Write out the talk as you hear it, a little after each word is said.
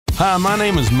Hi, my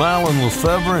name is Mylon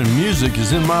Lefevre, and music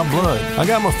is in my blood. I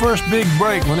got my first big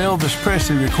break when Elvis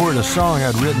Presley recorded a song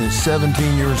I'd written at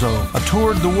 17 years old. I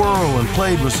toured the world and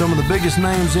played with some of the biggest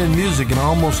names in music and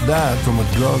almost died from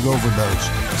a drug overdose.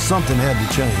 Something had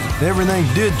to change. Everything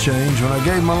did change when I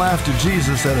gave my life to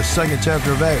Jesus at a Second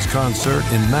Chapter of Acts concert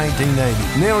in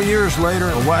 1980. Now, years later,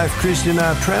 my wife Christi and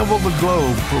I traveled the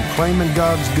globe proclaiming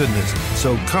God's goodness.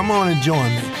 So come on and join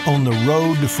me on the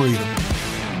road to freedom.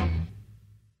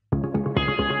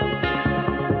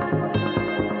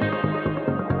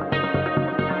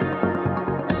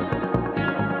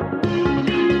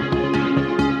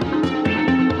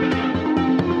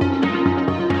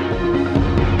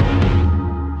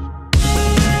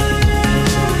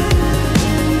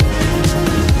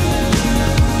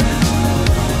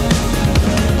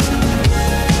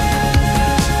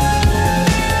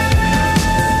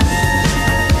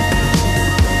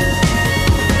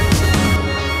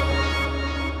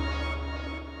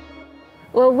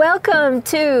 Well, welcome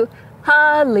to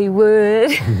Hollywood.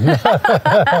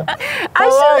 I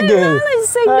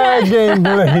can't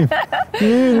believe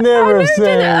you never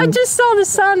sang. I just saw the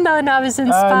song though and I was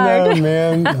inspired. I know,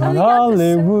 man.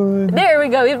 Hollywood. There we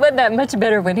go. It wasn't that much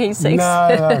better when he sings.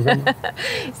 No.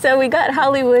 So we got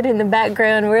Hollywood in the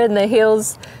background. We're in the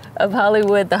hills of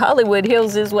Hollywood. The Hollywood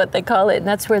Hills is what they call it. And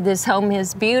that's where this home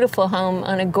is. Beautiful home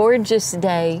on a gorgeous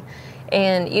day.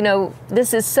 And, you know,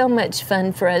 this is so much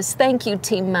fun for us. Thank you,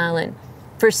 Team Mylon,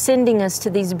 for sending us to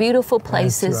these beautiful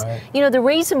places. That's right. You know, the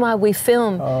reason why we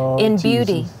film in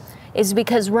beauty Jesus. is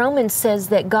because Romans says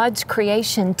that God's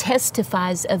creation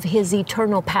testifies of His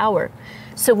eternal power.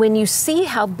 So when you see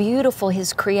how beautiful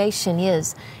His creation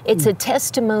is, it's a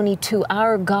testimony to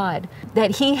our God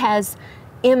that He has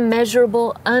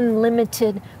immeasurable,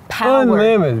 unlimited power.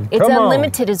 Unlimited. It's Come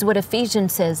unlimited is what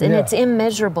Ephesians says, and it's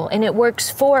immeasurable, and it works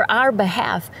for our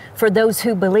behalf for those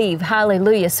who believe.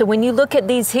 Hallelujah. So when you look at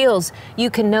these hills,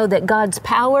 you can know that God's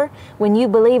power, when you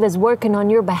believe, is working on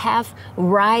your behalf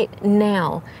right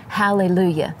now.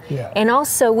 Hallelujah. Yeah. And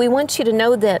also, we want you to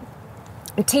know that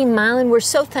Team Mylon, we're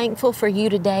so thankful for you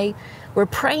today. We're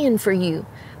praying for you.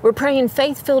 We're praying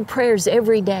faith-filled prayers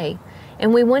every day.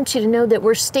 And we want you to know that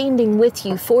we're standing with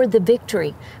you for the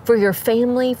victory, for your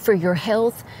family, for your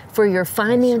health, for your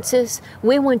finances.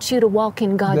 We want you to walk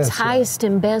in God's highest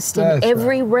and best in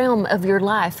every realm of your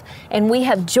life. And we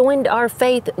have joined our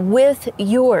faith with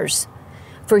yours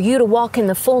for you to walk in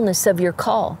the fullness of your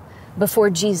call before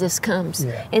Jesus comes.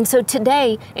 And so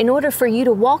today, in order for you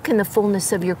to walk in the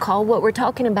fullness of your call, what we're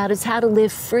talking about is how to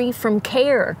live free from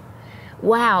care.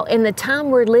 Wow, in the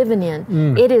time we're living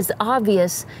in, it is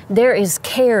obvious there is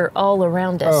care all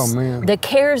around us. Oh, man. The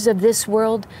cares of this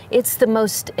world, it's the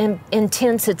most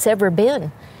intense it's ever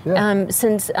been.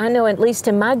 Since I know, at least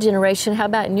in my generation. How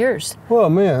about in yours? Well,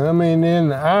 man, I mean,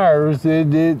 in ours,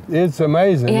 it's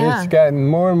amazing. It's gotten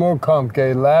more and more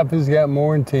complicated. Life has got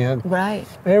more intense. Right.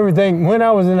 Everything. When I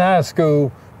was in high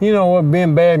school, you know what,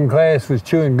 being bad in class was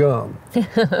chewing gum. You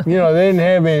know, they didn't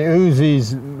have any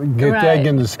Uzis get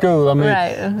taken to school. I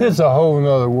mean, it's a whole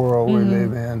nother world we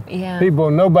live in.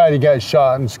 Nobody got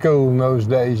shot in school in those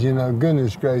days, you know,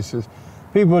 goodness gracious.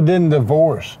 People didn't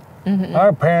divorce.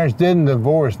 Our parents didn't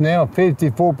divorce. Now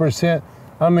 54%,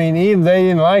 I mean, even they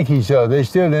didn't like each other, they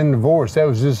still didn't divorce. That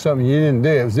was just something you didn't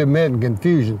do. It meant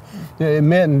confusion. It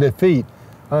meant defeat.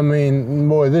 I mean,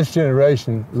 boy, this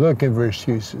generation looking for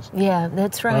excuses. Yeah,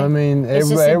 that's right. I mean,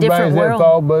 everybody's at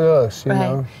fault but us, you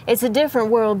know. It's a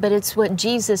different world, but it's what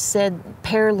Jesus said,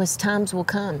 perilous times will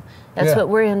come. That's what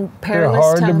we're in,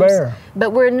 perilous times. They're hard to bear.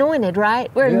 But we're anointed,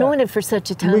 right? We're anointed for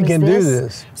such a time as this. We can do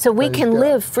this. So we can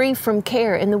live free from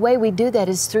care, and the way we do that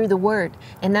is through the Word.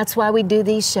 And that's why we do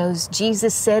these shows.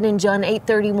 Jesus said in John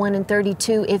 8:31 and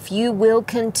 32, if you will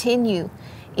continue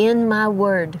in my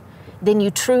Word, then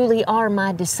you truly are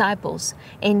my disciples,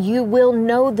 and you will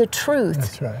know the truth.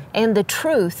 That's right. And the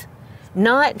truth,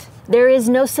 there is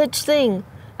no such thing.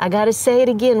 I got to say it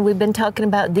again. We've been talking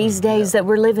about these days that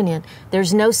we're living in.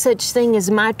 There's no such thing as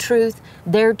my truth,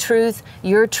 their truth,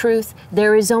 your truth.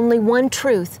 There is only one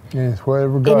truth. Yes,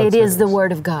 whatever God and it says. is the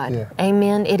Word of God.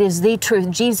 Amen. It is the truth.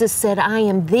 Jesus said, I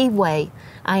am the way,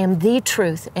 I am the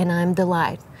truth, and I am the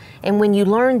light. And when you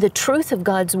learn the truth of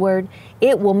God's Word,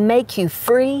 it will make you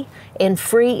free and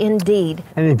free indeed.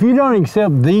 And if you don't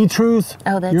accept the truth,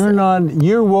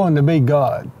 you're wanting to be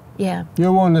God. Yeah.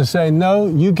 You're wanting to say, no,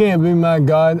 you can't be my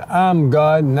God. I'm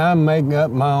God, and I'm making up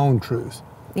my own truth.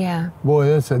 Yeah. Boy,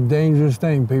 that's a dangerous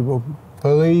thing, people.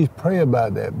 Please pray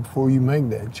about that before you make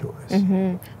that choice.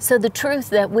 So the truth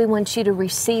that we want you to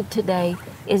receive today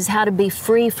is how to be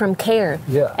free from care.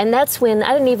 Yeah. And that's when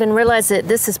I didn't even realize that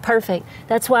this is perfect.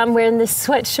 That's why I'm wearing this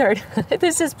sweatshirt.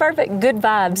 This is perfect. Good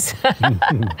vibes.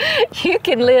 You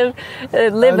can live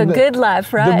a good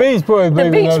life, right? The Beach Boys,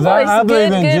 the Beach Boys, I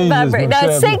believe in Jesus vibration. Now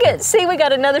myself. sing it. See, we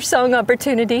got another song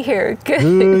opportunity here.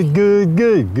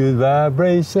 Good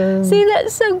vibration. See,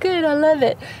 that's so good. I love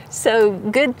it. So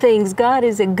good things. God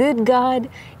is a good God,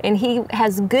 and He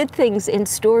has good things in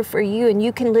store for you, and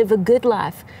you can live a good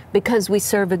life because we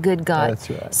serve a good God. That's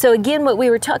right. So again, what we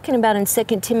were talking about in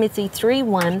 2 Timothy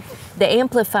 3:1, the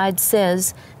Amplified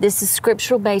says, this is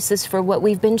scriptural basis for what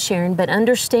we've been sharing, but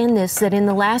understand this, that in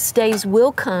the last days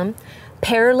will come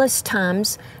perilous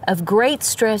times of great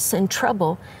stress and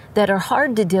trouble that are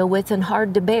hard to deal with and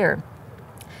hard to bear.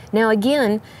 Now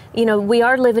again, you know, we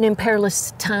are living in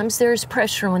perilous times. There's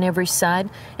pressure on every side.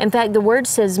 In fact, the Word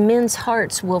says men's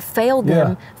hearts will fail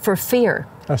them for fear.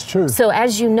 That's true. So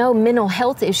as you know, mental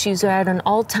health issues are at an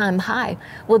all-time high.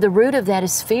 Well, the root of that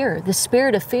is fear, the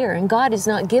spirit of fear. And God has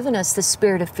not given us the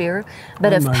spirit of fear,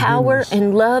 but of power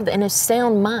and love and a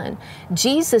sound mind.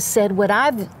 Jesus said, what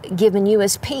I've given you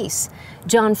is peace.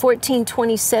 John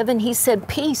 14:27, He said,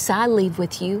 peace I leave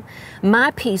with you. My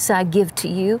peace I give to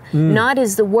you. Not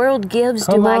as the world gives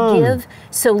do I give.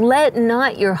 So let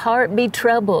not your heart be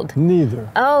troubled. Neither.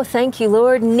 Oh, thank you,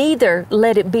 Lord. Neither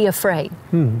let it be afraid.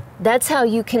 That's how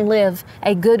you can live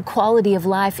a good quality of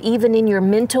life, even in your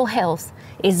mental health,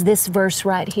 is this verse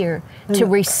right here. To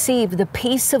receive the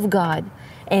peace of God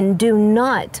and do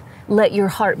not let your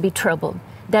heart be troubled.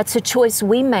 That's a choice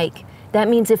we make. That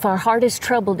means if our heart is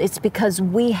troubled, it's because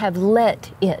we have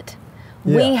let it.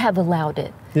 We have allowed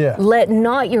it. Let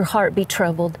not your heart be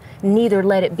troubled, neither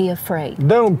let it be afraid.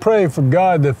 Don't pray for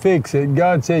God to fix it.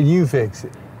 God said you fix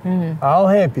it. I'll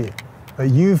help you. But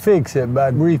you fix it by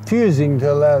refusing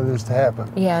to allow this to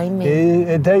happen. Yeah, amen.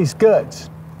 It takes guts.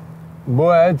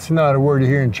 Boy, that's not a word you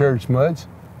hear in church much,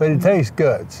 but it takes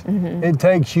guts. It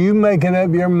takes you making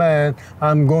up your mind,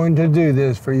 I'm going to do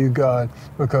this for you, God,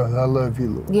 because I love you,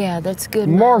 Lord. Yeah, that's good.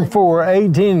 Mark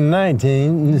 4:18 and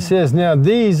 19, it says, now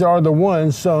these are the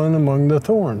ones sown among the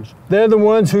thorns. They're the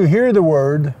ones who hear the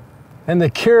word, and the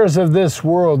cares of this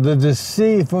world, the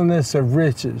deceitfulness of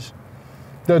riches,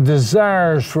 the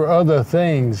desires for other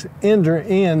things enter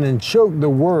in and choke the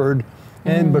word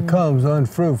and becomes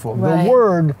unfruitful. The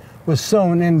word was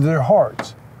sown into their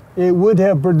hearts. It would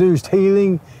have produced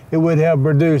healing. It would have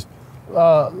produced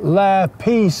life,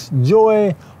 peace,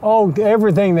 joy,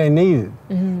 everything they needed.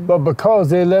 But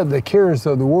because they let the cares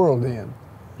of the world in,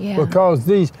 because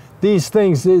these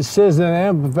things, it says in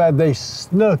Amplified, they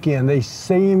snuck in. They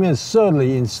came in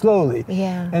subtly and slowly,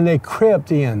 and they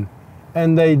crept in.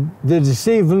 And the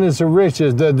deceitfulness of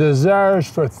riches, the desires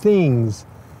for things,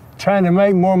 trying to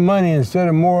make more money instead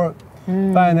of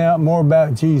find out more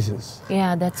about Jesus.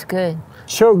 Yeah, that's good.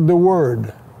 Choke the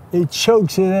word. It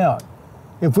chokes it out.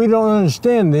 If we don't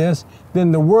understand this,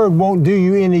 then the word won't do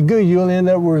you any good. You'll end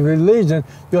up with religion.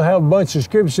 You'll have a bunch of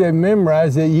scripture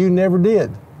memorized that you never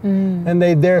did. And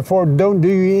they therefore don't do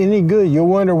you any good. You'll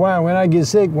wonder why, when I get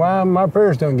sick, why my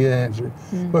prayers don't get answered.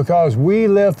 Because we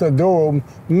left the door,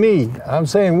 I'm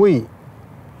saying we,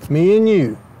 me and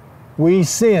you, we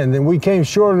sinned and we came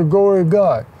short of the glory of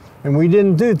God. And we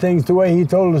didn't do things the way He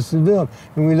told us to do them.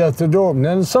 And we left the door open.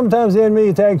 Now, sometimes the enemy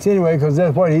attacks anyway, because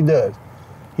that's what he does.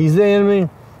 He's the enemy.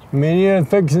 Many are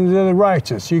afflictions of the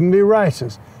righteous. You can be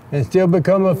righteous and still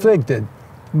become afflicted,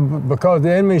 because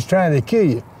the enemy's trying to kill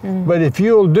you. But if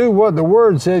you'll do what the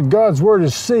Word said, God's Word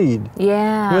is seed.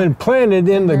 When planted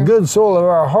in the good soil of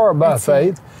our heart by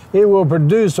faith, it will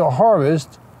produce a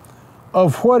harvest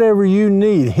of whatever you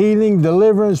need. Healing,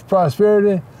 deliverance,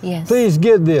 prosperity. Please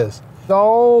get this.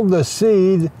 All the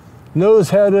seed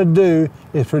knows how to do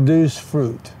is produce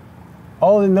fruit.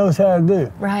 All it knows how to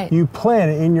do. You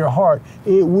plant it in your heart,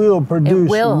 it will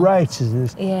produce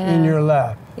righteousness in your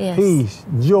life. Peace,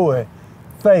 joy,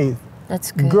 faith,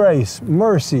 grace,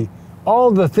 mercy,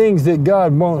 all the things that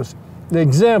God wants. The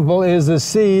example is the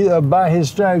seed of by His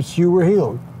stripes you were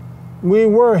healed. We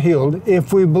were healed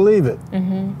if we believe it.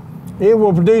 It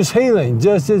will produce healing,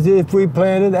 just as if we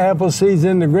planted apple seeds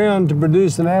in the ground to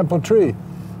produce an apple tree.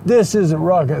 This isn't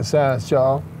rocket science,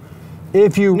 y'all.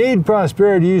 If you need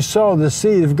prosperity, you sow the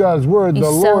seed of God's Word. The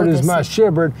Lord is my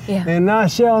shepherd, and I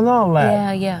shall not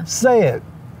lack. Say it.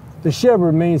 The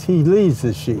shepherd means he leads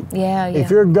the sheep.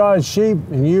 If you're God's sheep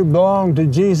and you belong to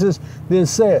Jesus, then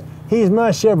say it. He's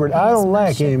my shepherd. I don't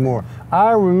lack anymore.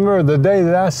 I remember the day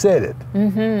that I said it,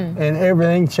 and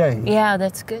everything changed. Yeah,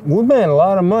 that's good. We made a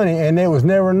lot of money, and it was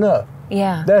never enough.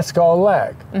 Yeah. That's called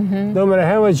lack. No matter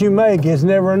how much you make, it's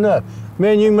never enough.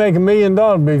 Man, you can make $1 million,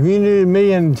 but if you need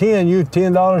 $1,010,000, you're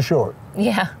 $10 short.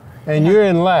 Yeah. And you're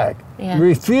in lack. Yeah.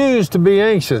 Refuse to be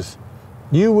anxious.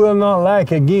 You will not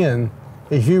lack again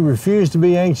if you refuse to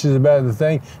be anxious about the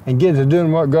thing and get to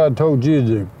doing what God told you to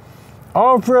do.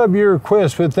 Offer up your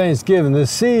request with thanksgiving. The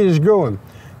seed is growing.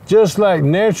 Just like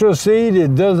natural seed,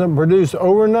 it doesn't produce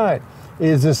overnight.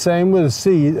 It's the same with the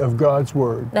seed of God's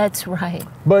Word. That's right.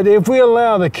 But if we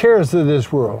allow the cares of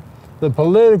this world, the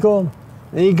political,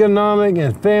 economic,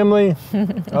 and family,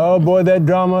 oh boy, that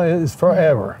drama is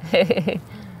forever.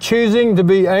 Choosing to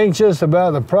be anxious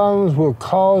about the problems will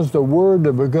cause the Word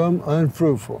to become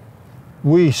unfruitful.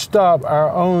 We stop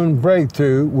our own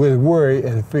breakthrough with worry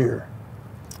and fear.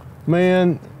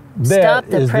 Man, that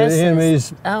is the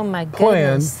enemy's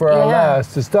plan for our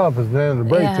lives to stop us from having the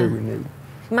breakthrough we need.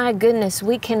 My goodness,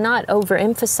 we cannot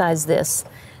overemphasize this.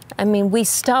 I mean, we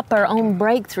stop our own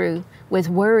breakthrough with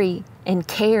worry and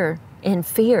care and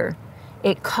fear.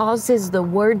 It causes the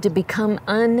Word to become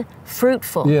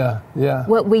unfruitful. Yeah, yeah.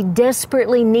 What we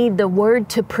desperately need the Word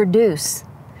to produce,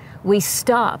 we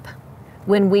stop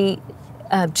when we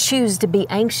choose to be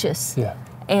anxious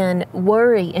and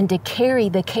worry and to carry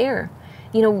the care.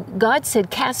 You know, God said,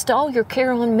 cast all your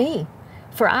care on me,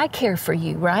 for I care for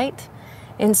you, right?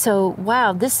 And so,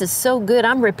 wow, this is so good.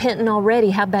 I'm repenting already.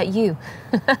 How about you?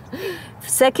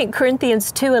 2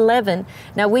 Corinthians 2:11.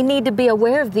 Now, we need to be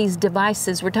aware of these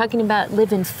devices. We're talking about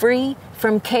living free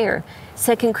from care.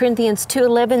 2 Corinthians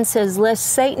 2:11 says, lest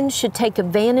Satan should take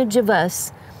advantage of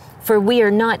us, for we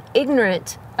are not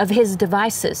ignorant of his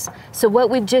devices. So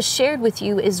what we've just shared with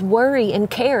you is worry and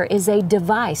care is a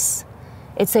device.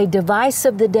 It's a device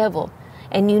of the devil.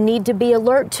 And you need to be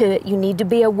alert to it. You need to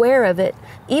be aware of it,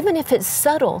 even if it's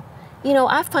subtle. You know,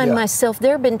 I find myself,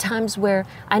 there have been times where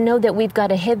I know that we've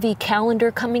got a heavy calendar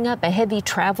coming up, a heavy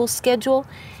travel schedule,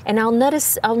 and I'll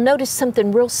notice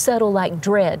something real subtle like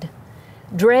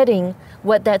dreading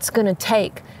what that's going to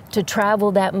take to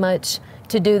travel that much,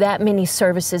 to do that many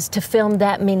services, to film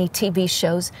that many TV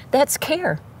shows. That's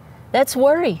care. That's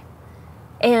worry.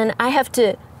 And I have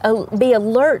to be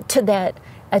alert to that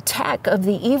attack of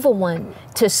the evil one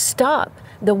to stop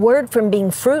the Word from being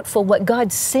fruitful, what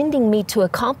God's sending me to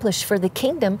accomplish for the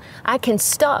kingdom. I can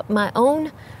stop my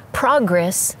own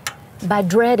progress by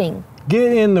dreading.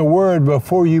 Get in the Word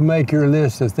before you make your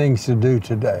list of things to do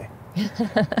today.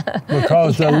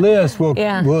 Because the list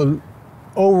will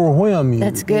overwhelm you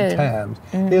at times.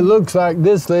 It looks like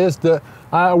this list,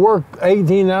 I work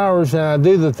 18 hours and I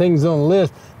do the things on the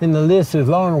list, and the list is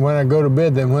longer when I go to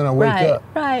bed than when I wake up.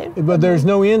 Right. But there's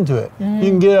no end to it. You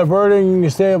can get up early and you can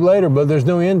stay up later, but there's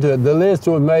no end to it. The list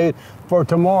was made for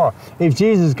tomorrow. If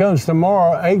Jesus comes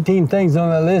tomorrow, 18 things on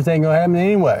that list ain't gonna happen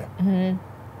anyway.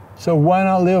 So why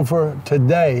not live for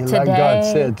today like God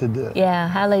said to do? Yeah,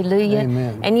 hallelujah.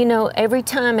 Amen. And you know, every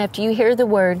time after you hear the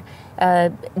Word,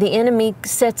 the enemy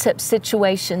sets up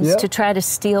situations to try to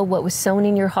steal what was sown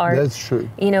in your heart. That's true.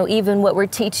 You know, even what we're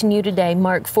teaching you today,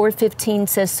 Mark 4:15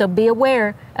 says, so be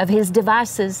aware of his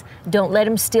devices. Don't let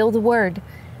him steal the Word.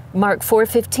 Mark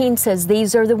 4:15 says,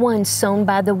 these are the ones sown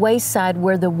by the wayside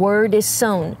where the Word is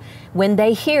sown. When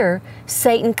they hear,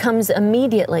 Satan comes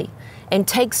immediately and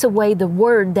takes away the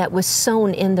Word that was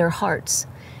sown in their hearts.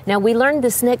 Now, we learned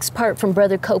this next part from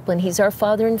Brother Copeland. He's our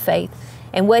father in faith.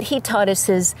 And what he taught us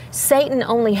is Satan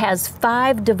only has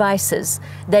 5 devices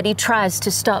that he tries to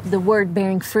stop the Word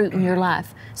bearing fruit in your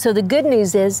life. So the good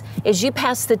news is you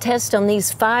pass the test on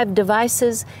these 5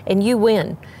 devices and you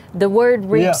win. The Word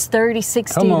reaps 30,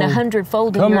 60, and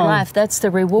 100-fold in your life. That's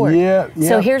the reward.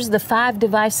 So here's the 5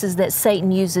 devices that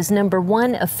Satan uses. Number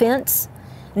 1, offense.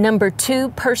 Number 2,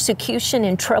 persecution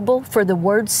and trouble for the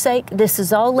Word's sake. This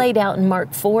is all laid out in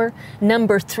Mark 4.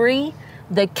 Number 3,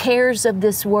 the cares of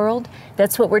this world.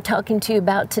 That's what we're talking to you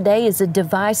about today, is a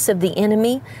device of the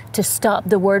enemy to stop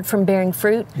the Word from bearing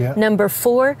fruit. Number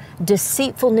 4,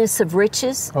 deceitfulness of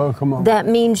riches. Oh, come on. That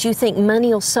means you think money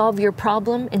will solve your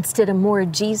problem instead of more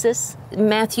of Jesus.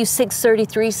 Matthew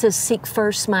 6:33 says, seek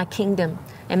first my kingdom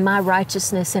and my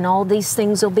righteousness, and all these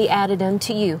things will be added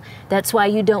unto you. That's why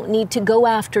you don't need to go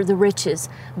after the riches.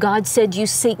 God said, you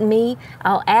seek me,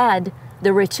 I'll add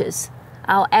the riches.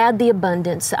 I'll add the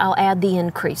abundance. I'll add the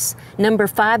increase. Number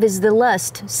 5 is the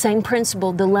lust. Same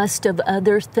principle, the lust of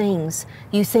other things.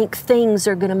 You think things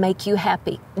are going to make you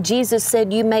happy. Jesus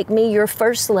said, you make me your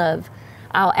first love.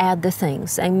 I'll add the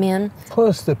things. Amen.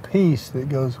 Plus the peace that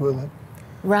goes with it.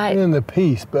 Right. And the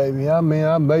peace, baby. I mean,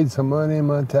 I made some money in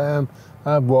my time.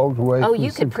 I've walked away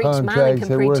from some contracts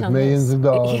that were worth millions of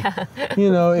dollars.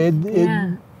 You know,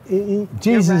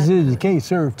 Jesus said you can't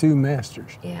serve two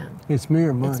masters. Yeah. It's me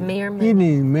or money. It's me or money. He didn't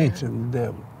even mention the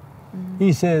devil.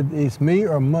 He said it's me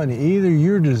or money. Either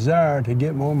your desire to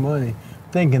get more money,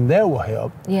 thinking that will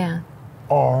help, Yeah.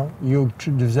 or your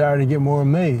desire to get more of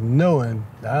me, knowing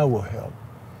that I will help.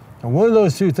 And one of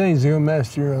those two things is going to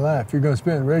master your life. You're going to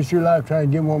spend the rest of your life trying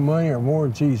to get more money or more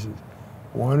of Jesus.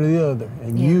 One or the other.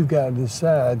 And you've got to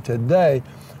decide today,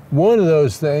 one of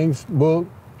those things will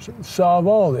solve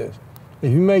all this.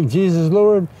 If you make Jesus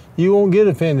Lord, you won't get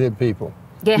offended at people.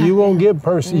 Yeah. You won't get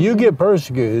persecuted. You get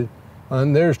persecuted,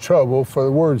 and there's trouble for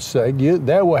the word's sake.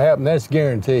 That will happen. That's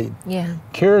guaranteed. Yeah.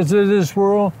 Cares of this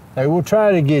world, they will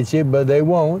try to get you, but they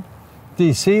won't.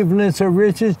 Deceivableness of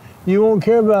riches, you won't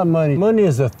care about money. Money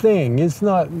is a thing.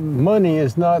 Money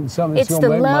is not something that's going to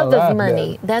make my life better. It's the love of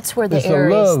money. That's where the error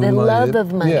is. The love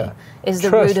of money is the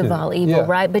root of all evil,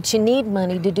 right? But you need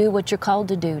money to do what you're called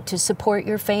to do, to support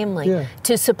your family,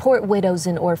 to support widows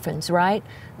and orphans, right?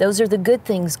 Those are the good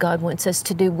things God wants us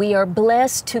to do. We are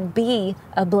blessed to be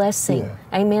a blessing.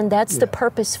 Amen. That's the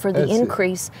purpose for the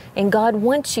increase. And God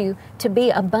wants you to be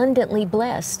abundantly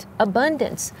blessed.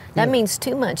 Abundance. That means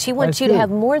too much. He wants you to have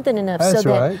more than enough so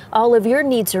that all of your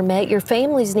needs are met, your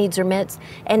family's needs are met,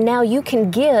 and now you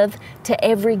can give to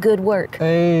every good work.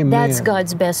 Amen. That's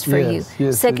God's best for you.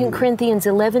 2 Corinthians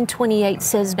 11:28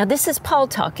 says, now this is Paul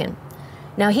talking.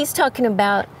 Now he's talking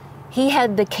about, he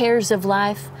had the cares of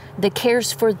life, the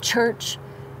cares for church,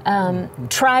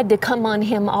 tried to come on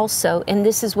him also. And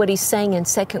this is what he's saying in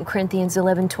 2 Corinthians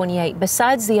 11:28.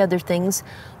 Besides the other things,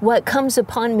 what comes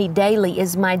upon me daily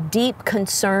is my deep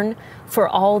concern for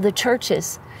all the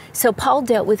churches. So Paul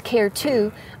dealt with care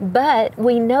too, but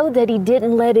we know that he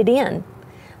didn't let it in.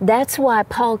 That's why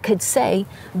Paul could say,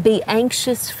 be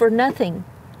anxious for nothing.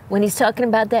 When he's talking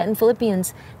about that in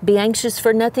Philippians, be anxious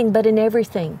for nothing but in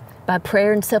everything. By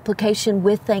prayer and supplication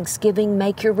with thanksgiving,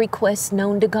 make your requests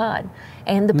known to God.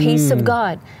 And the peace of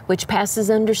God, which passes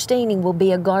understanding, will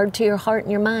be a guard to your heart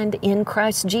and your mind in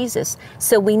Christ Jesus.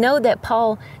 So we know that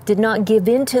Paul did not give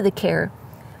in to the care,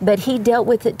 but he dealt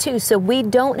with it too. So we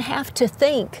don't have to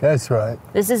think. That's right.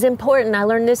 This is important. I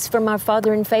learned this from our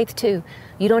father in faith too.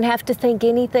 You don't have to think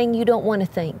anything you don't want to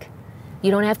think. You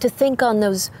don't have to think on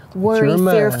those worry,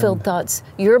 fear-filled thoughts.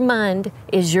 Your mind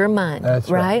is your mind,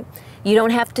 right? You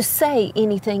don't have to say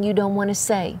anything you don't want to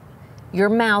say. Your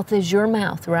mouth is your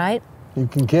mouth, right? You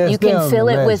can fill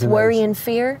it with worry and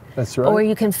fear, or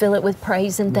you can fill it with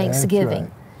praise and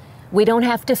thanksgiving. We don't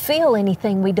have to feel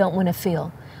anything we don't want to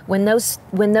feel. When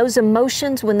those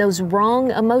emotions, when those wrong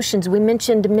emotions, we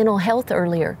mentioned mental health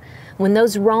earlier, when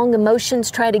those wrong emotions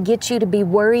try to get you to be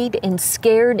worried and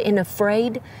scared and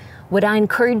afraid, what I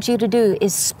encourage you to do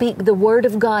is speak the word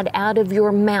of God out of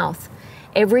your mouth.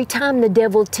 Every time the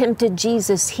devil tempted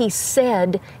Jesus, he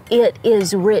said, it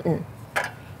is written.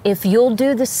 If you'll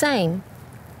do the same,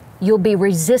 you'll be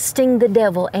resisting the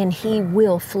devil and he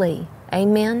will flee.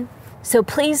 Amen? So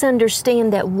please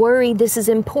understand that worry, this is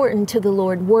important to the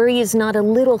Lord. Worry is not a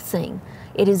little thing.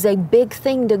 It is a big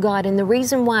thing to God. And the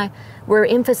reason why we're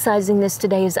emphasizing this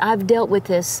today is I've dealt with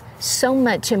this so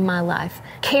much in my life.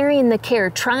 Carrying the care,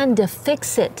 trying to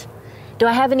fix it. Do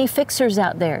I have any fixers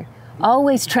out there?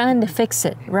 Always trying to fix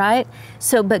it, right?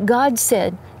 So, but God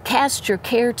said, cast your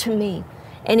care to me.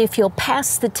 And if you'll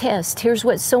pass the test, here's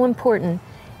what's so important,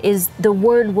 is the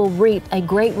word will reap a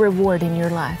great reward in your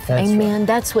life. Amen.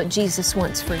 That's what Jesus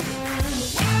wants for you.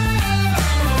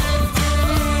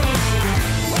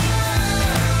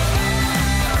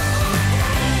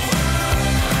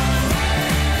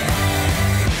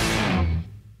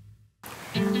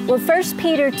 Well, 1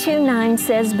 Peter 2:9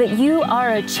 says, but you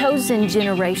are a chosen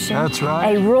generation,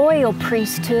 a royal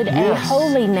priesthood, a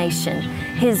holy nation,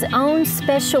 his own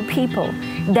special people,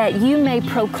 that you may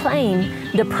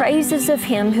proclaim the praises of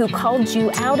him who called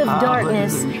you out of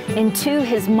darkness into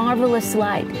his marvelous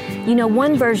light. You know,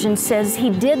 one version says he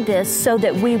did this so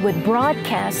that we would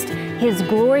broadcast his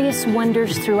glorious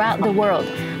wonders throughout the world.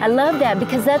 I love that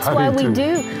because that's why we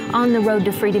do On the Road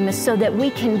to Freedom, is so that we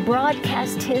can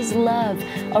broadcast his love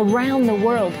around the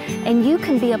world. And you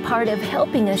can be a part of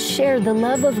helping us share the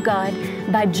love of God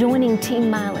by joining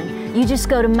Team Mylon. You just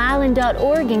go to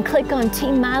Mylon.org and click on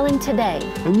Team Mylon today.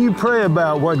 And you pray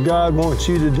about what God wants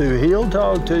you to do. He'll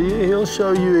talk to you. He'll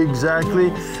show you exactly.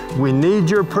 We need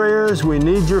your prayers. We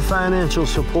need your financial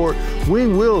support. We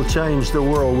will change the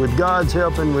world with God's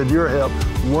help and with your help,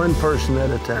 one person at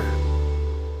a time.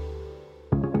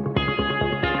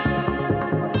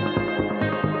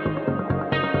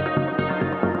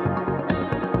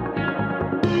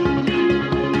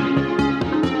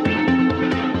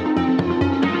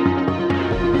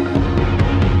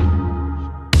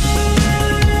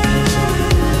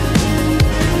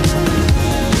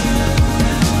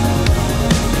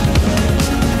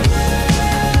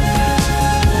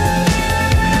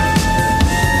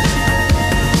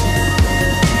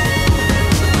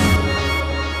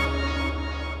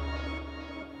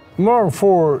 Mark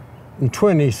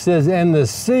 4:20 says, and the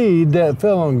seed that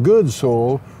fell on good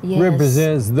soil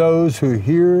represents those who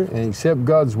hear and accept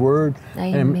God's word.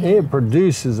 Amen. And it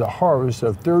produces a harvest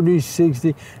of 30,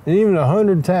 60, and even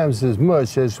 100 times as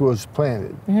much as was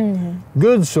planted. Mm-hmm.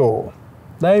 Good soil.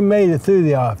 They made it through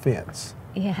the offense.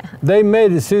 Yeah. They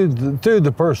made it through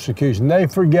the persecution. They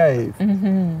forgave.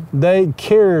 Mm-hmm. They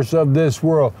cares of this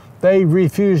world. They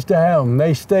refused to have them.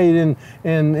 They stayed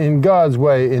in God's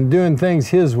way and doing things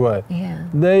His way. Yeah.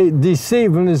 They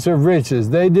deceivableness of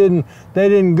riches. They didn't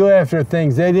go after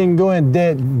things. They didn't go in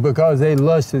debt because they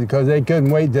lusted, because they couldn't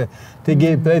wait to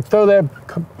get. They throw that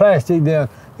plastic down.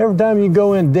 Every time you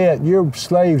go in debt, you're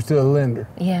slaves to the lender.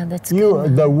 Yeah, that's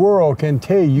good. The world can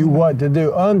tell you what to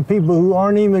do. People who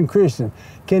aren't even Christian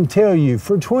can tell you,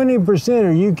 for 20%,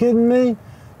 are you kidding me?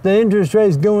 The interest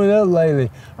rate's going up lately.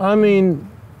 I mean,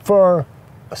 for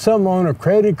something on a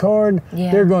credit card,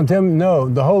 they're going to tell me, no,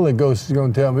 the Holy Ghost is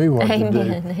going to tell me what to do.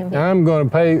 Amen. I'm going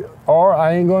to pay, or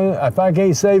I ain't going to, if I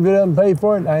can't save it up and pay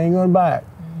for it, I ain't going to buy it.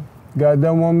 God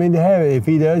don't want me to have it. If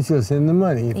He does, He'll send the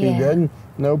money. If He doesn't,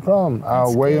 no problem.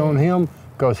 I'll wait on Him,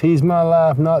 because He's my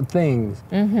life, not things.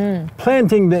 Mm-hmm.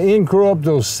 Planting the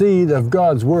incorruptible seed of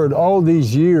God's Word all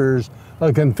these years,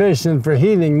 a confession for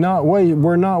healing,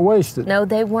 were not wasted. No,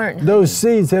 they weren't. Those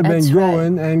seeds have been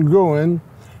growing and growing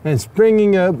and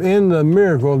springing up in the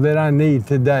miracle that I need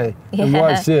today. Yeah. And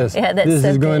watch this. Yeah, that's this so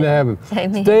is going good. to happen.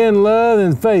 Amen. Stay in love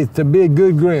and faith to be a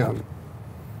good ground.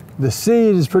 The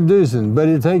seed is producing, but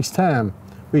it takes time.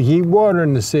 We keep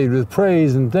watering the seed with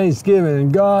praise and thanksgiving,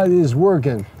 and God is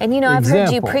working. And you know, I've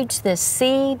heard you preach this: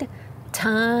 seed,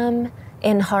 time,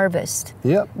 and harvest.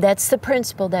 Yep. That's the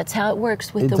principle. That's how it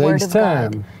works with the Word of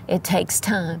God. It takes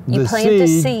time. You plant the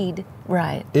seed,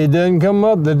 right. It doesn't come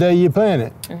up the day you plant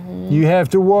it. Mm-hmm. You have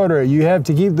to water it. You have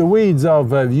to keep the weeds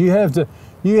off of it. You have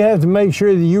to make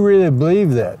sure that you really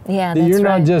believe that. Yeah, that you're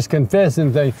not just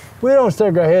confessing things. We don't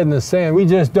stick our head in the sand. We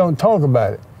just don't talk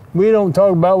about it. We don't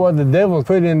talk about what the devil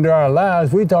put into our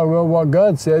lives. We talk about what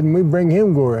God said, and we bring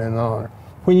Him glory and honor.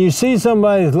 When you see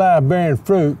somebody's life bearing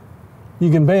fruit, you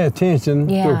can pay attention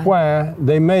to why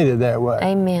they made it that way.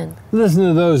 Amen. Listen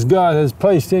to those God has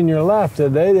placed in your life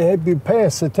today to help you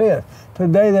pass the test.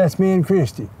 Today, that's me and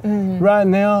Christy. Mm-hmm. Right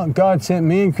now, God sent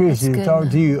me and Christy to talk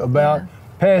to you about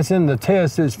passing the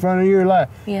test that's in front of your life.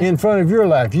 Yeah. In front of your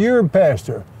life. You're a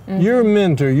pastor. Mm-hmm. Your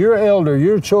mentor, your elder,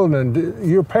 your children,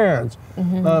 your parents.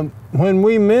 Mm-hmm. When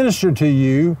we minister to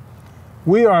you,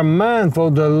 we are mindful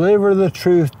to deliver the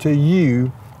truth to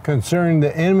you concerning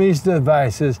the enemy's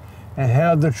devices and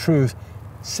how the truth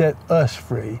set us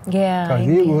free. Yeah, because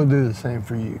it will do the same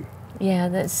for you. Yeah,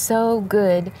 that's so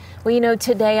good. Well, you know,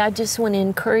 today I just want to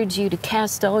encourage you to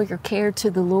cast all your care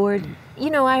to the Lord. You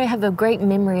know, I have a great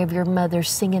memory of your mother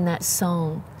singing that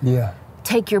song. Yeah.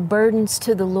 Take your burdens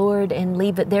to the Lord and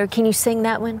leave it there. Can you sing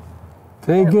that one?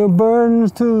 Take your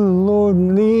burdens to the Lord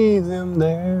and leave them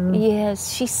there.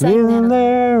 Yes, she sang leave that. Leave them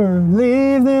there,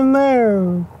 leave them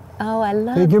there. Oh, I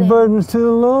love that. Take your burdens to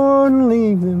the Lord and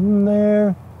leave them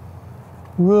there.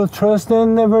 We'll trust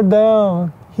and never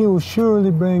doubt. He will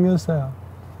surely bring us out.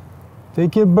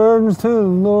 Take your burdens to the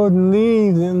Lord and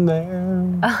leave them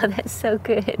there. Oh, that's so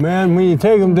good. Man, when you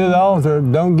take them to the altar,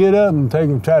 don't get up and take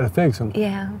them, try to fix them.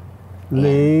 Yeah.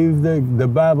 Leave the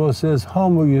Bible says,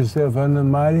 humble yourself under the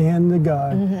mighty hand of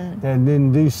God. Mm-hmm. That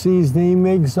in due season He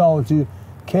may exalt you.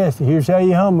 Here's how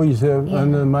you humble yourself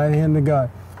under the mighty hand of God.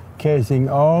 Casting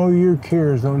all your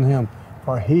cares on Him,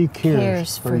 for He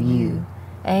cares for you.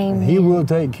 Amen. And He will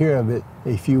take care of it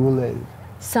if you will let it.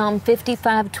 Psalm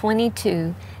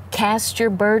 55:22, cast your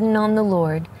burden on the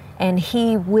Lord, and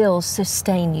He will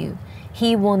sustain you.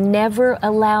 He will never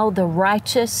allow the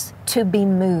righteous to be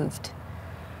moved.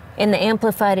 In the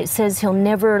Amplified, it says He'll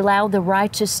never allow the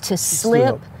righteous to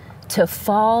slip, to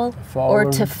fall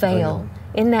or to fail.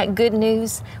 Isn't that good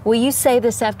news? Will you say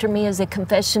this after me as a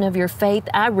confession of your faith?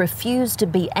 I refuse to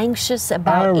be anxious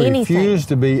about anything. I refuse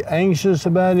to be anxious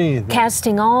about anything.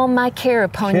 Casting all my care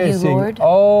upon you, Lord. Casting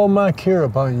all my care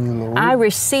upon you, Lord. I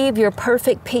receive your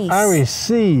perfect peace. I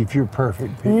receive your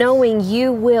perfect peace. Knowing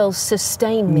you will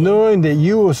sustain me. Knowing that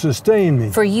you will sustain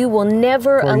me. For you will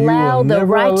never allow the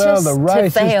righteous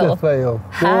to fail.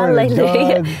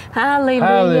 Hallelujah. Hallelujah.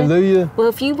 Hallelujah. Well,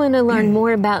 if you want to learn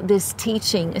more about this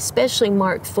teaching, especially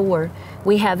Mark 4,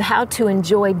 we have How to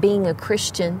Enjoy Being a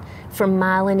Christian from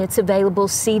Mylon. It's available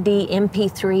CD,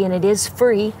 MP3, and it is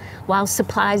free while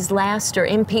supplies last, or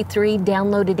MP3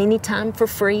 downloaded anytime for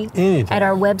free at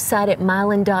our website at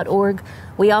mylon.org.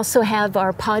 We also have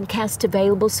our podcast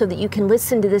available so that you can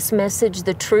listen to this message,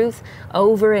 the truth,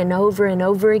 over and over and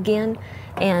over again.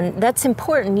 And that's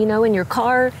important, you know, in your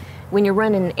car, when you're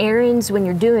running errands, when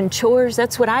you're doing chores.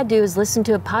 That's what I do, is listen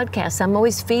to a podcast. I'm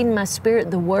always feeding my spirit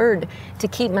the Word to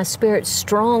keep my spirit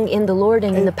strong in the Lord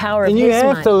and in the power of His might. And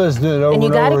you have to listen to it over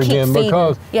and over again,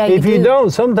 because if you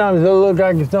don't, sometimes it'll look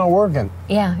like it's not working.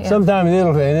 Yeah. Sometimes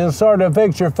it'll start to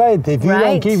affect your faith if you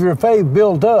don't keep your faith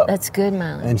built up. That's good,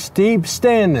 Mylon. And keep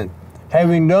standing.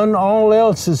 Having done all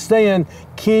else to stand,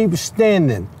 keep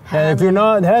standing. And if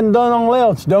hadn't done all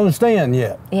else, don't stand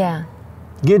yet. Yeah.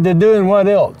 Get to doing what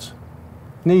else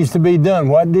needs to be done.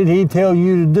 What did He tell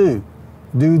you to do?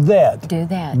 Do that. Do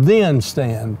that. Then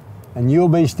stand. And you'll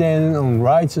be standing on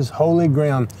righteous, holy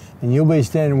ground. And you'll be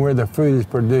standing where the fruit is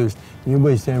produced. And you'll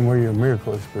be standing where your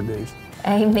miracle is produced.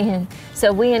 Amen.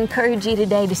 So we encourage you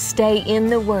today to stay in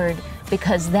the Word,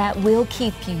 because that will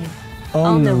keep you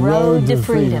on the road to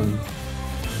freedom.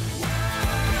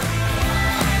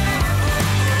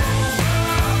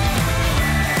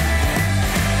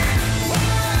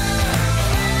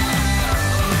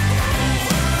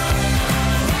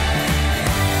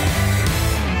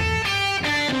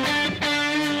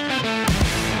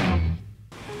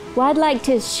 Well, I'd like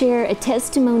to share a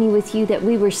testimony with you that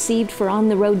we received for On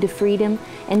the Road to Freedom,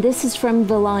 and this is from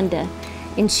Valanda.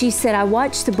 And she said, I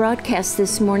watched the broadcast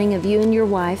this morning of you and your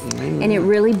wife, and it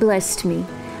really blessed me.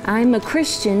 I'm a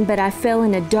Christian, but I fell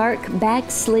in a dark,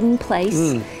 backslidden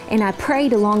place, and I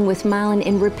prayed along with Mylon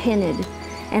and repented.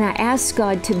 And I asked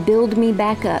God to build me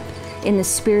back up in the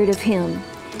spirit of Him.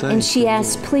 And she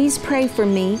asked, please pray for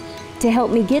me to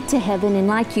help me get to heaven, and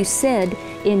like you said,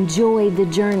 enjoy the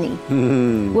journey.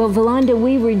 Well, Valanda,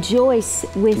 we rejoice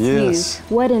with you.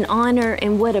 What an honor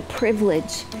and what a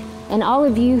privilege. And all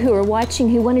of you who are watching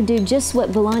who want to do just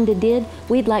what Valanda did,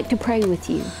 we'd like to pray with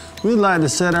you. We'd like to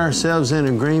set ourselves in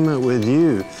agreement with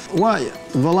you. What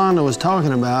Valanda was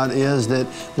talking about is that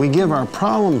we give our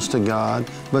problems to God,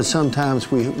 but sometimes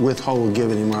we withhold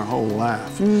giving Him our whole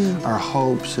life, our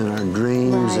hopes and our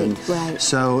dreams.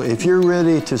 So if you're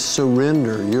ready to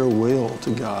surrender your will to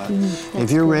God,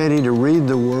 if you're ready to read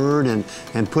the Word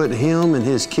and put Him and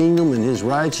His kingdom and His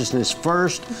righteousness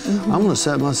first, I'm going to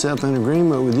set myself in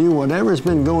agreement with you. Whatever's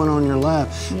been going on in your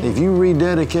life, if you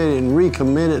rededicate it and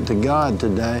recommit it to God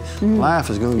today, life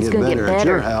is going to get better at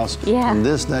your house from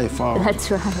this day forward.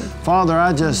 That's right. Father,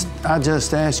 I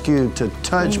just ask you to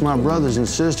touch my brothers and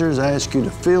sisters. I ask you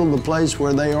to fill the place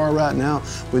where they are right now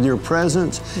with your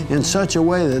presence in such a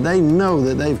way that they know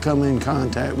that they've come in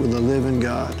contact with the living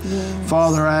God.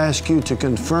 Father, I ask you to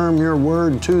confirm your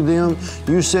word to them.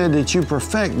 You said that you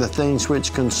perfect the things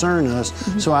which concern us.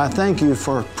 So I thank you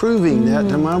for proving that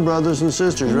to my brothers and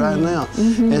sisters right now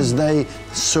as they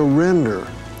surrender.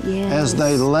 As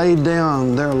they lay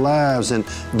down their lives and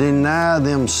deny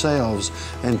themselves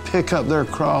and pick up their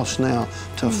cross now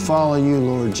to follow you,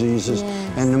 Lord Jesus,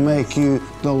 and to make you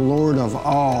the Lord of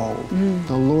all,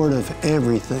 the Lord of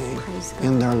everything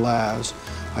in their lives.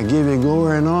 I give you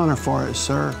glory and honor for it,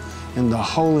 sir, in the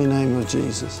holy name of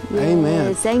Jesus.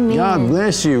 Amen. Amen. God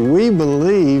bless you. We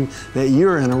believe that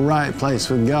you're in a right place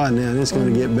with God now, and it's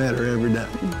going to get better every day.